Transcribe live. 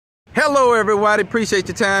Hello everybody, appreciate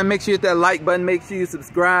your time. Make sure you hit that like button, make sure you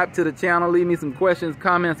subscribe to the channel. Leave me some questions,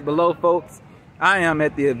 comments below, folks. I am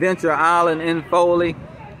at the Adventure Island in Foley.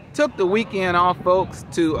 Took the weekend off, folks,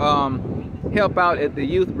 to help out at the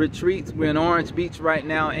youth retreats. We're in Orange Beach right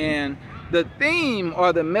now, and the theme,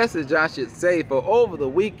 or the message I should say, for over the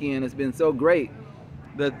weekend has been so great.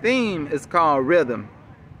 The theme is called rhythm.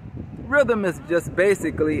 Rhythm is just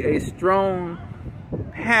basically a strong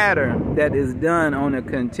pattern that is done on a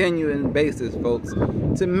continuing basis, folks,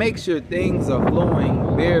 to make sure things are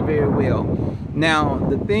flowing very, very well. Now,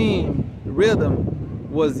 the theme, rhythm,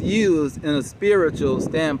 was used in a spiritual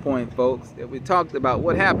standpoint, folks, that we talked about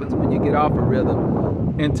what happens when you get off of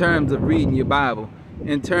rhythm in terms of reading your Bible,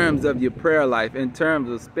 in terms of your prayer life, in terms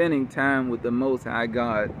of spending time with the Most High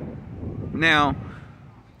God. Now,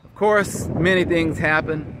 of course, many things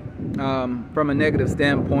happen from a negative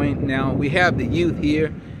standpoint. Now, we have the youth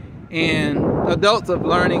here, and adults are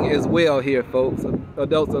learning as well here, folks.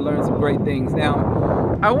 Adults are learning some great things.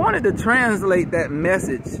 Now, I wanted to translate that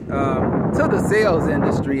message to the sales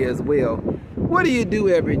industry as well. What do you do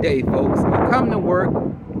every day, folks? You come to work,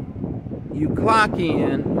 you clock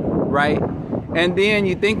in, right? And then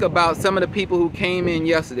you think about some of the people who came in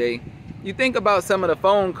yesterday. You think about some of the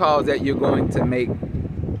phone calls that you're going to make.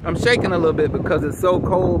 I'm shaking a little bit because it's so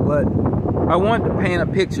cold, but I want to paint a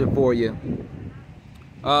picture for you.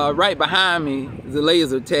 Right behind me is a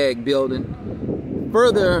laser tag building.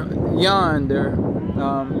 Further yonder,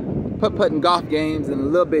 putt-putting golf games, and a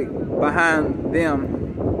little bit behind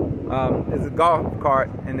them is a golf cart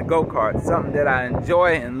and the go-kart, something that I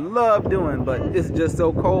enjoy and love doing, but it's just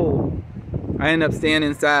so cold. I end up staying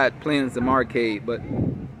inside playing some arcade. But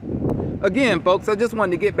again, folks, I just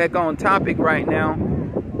wanted to get back on topic right now.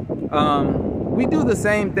 We do the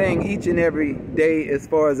same thing each and every day as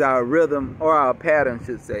far as our rhythm, or our pattern,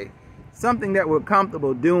 should say. Something that we're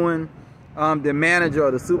comfortable doing. The manager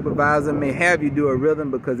or the supervisor may have you do a rhythm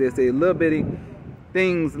because they say little bitty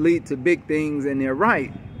things lead to big things, and they're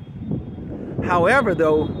right. However,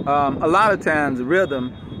 though, a lot of times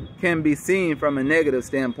rhythm can be seen from a negative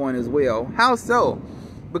standpoint as well. How so?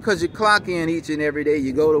 Because you clock in each and every day,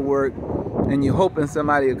 you go to work, and you're hoping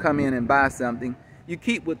somebody will come in and buy something. You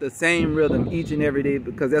keep with the same rhythm each and every day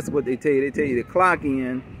because that's what they tell you. They tell you to clock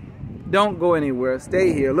in, don't go anywhere,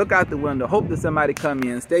 stay here, look out the window, hope that somebody come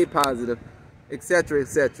in, stay positive, etc.,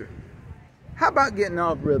 etc. How about getting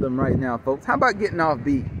off rhythm right now, folks? How about getting off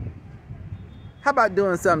beat? How about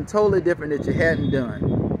doing something totally different that you hadn't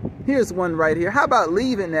done? Here's one right here. How about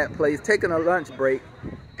leaving that place, taking a lunch break,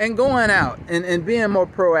 and going out and being more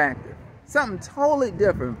proactive? Something totally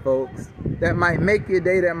different, folks, that might make your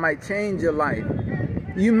day, that might change your life.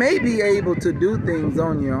 You may be able to do things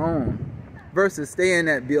on your own versus stay in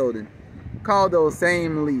that building. Call those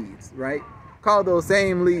same leads, right? Call those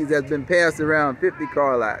same leads that's been passed around 50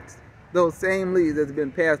 car lots. Those same leads that's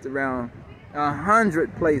been passed around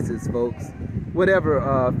 100 places, folks.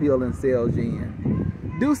 Whatever field and sales you're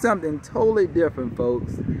in. Do something totally different,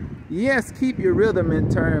 folks. Yes, keep your rhythm in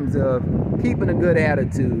terms of keeping a good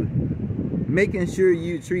attitude. Making sure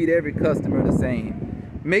you treat every customer the same.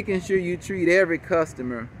 Making sure you treat every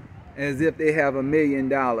customer as if they have $1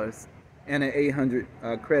 million and an 800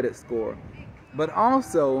 credit score. But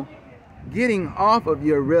also getting off of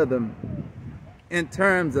your rhythm in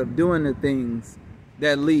terms of doing the things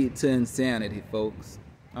that lead to insanity, folks.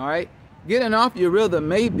 All right? Getting off your rhythm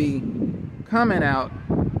may be coming out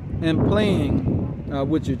and playing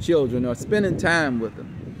with your children or spending time with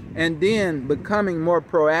them. And then becoming more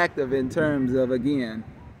proactive in terms of, again,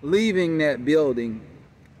 leaving that building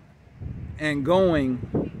and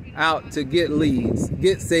going out to get leads,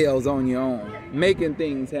 get sales on your own, making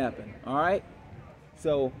things happen, all right?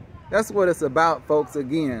 So that's what it's about, folks.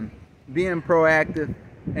 Again, being proactive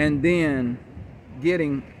and then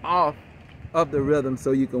getting off of the rhythm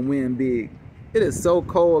so you can win big. It is so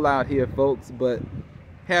cold out here, folks, but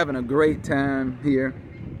having a great time here,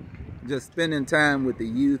 just spending time with the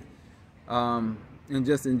youth, and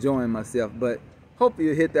just enjoying myself. But hopefully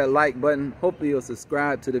you'll hit that like button, hopefully you'll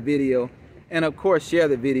subscribe to the video, and of course share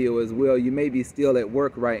the video as well. You may be still at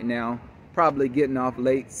work right now, probably getting off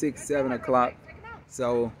late, 6, 7 o'clock.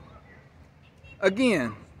 So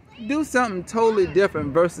again, do something totally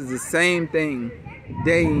different versus the same thing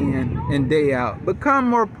day in and day out. Become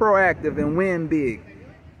more proactive and win big.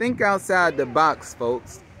 Think outside the box,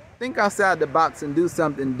 folks. Think outside the box and do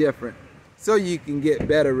something different so you can get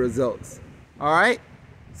better results. All right?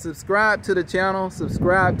 Subscribe to the channel,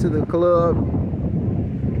 subscribe to the club,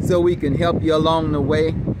 so we can help you along the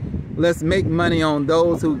way. Let's make money on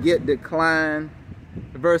those who get declined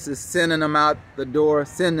versus sending them out the door.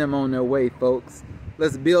 Send them on their way, folks.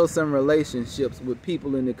 Let's build some relationships with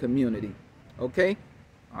people in the community. Okay?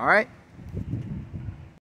 All right?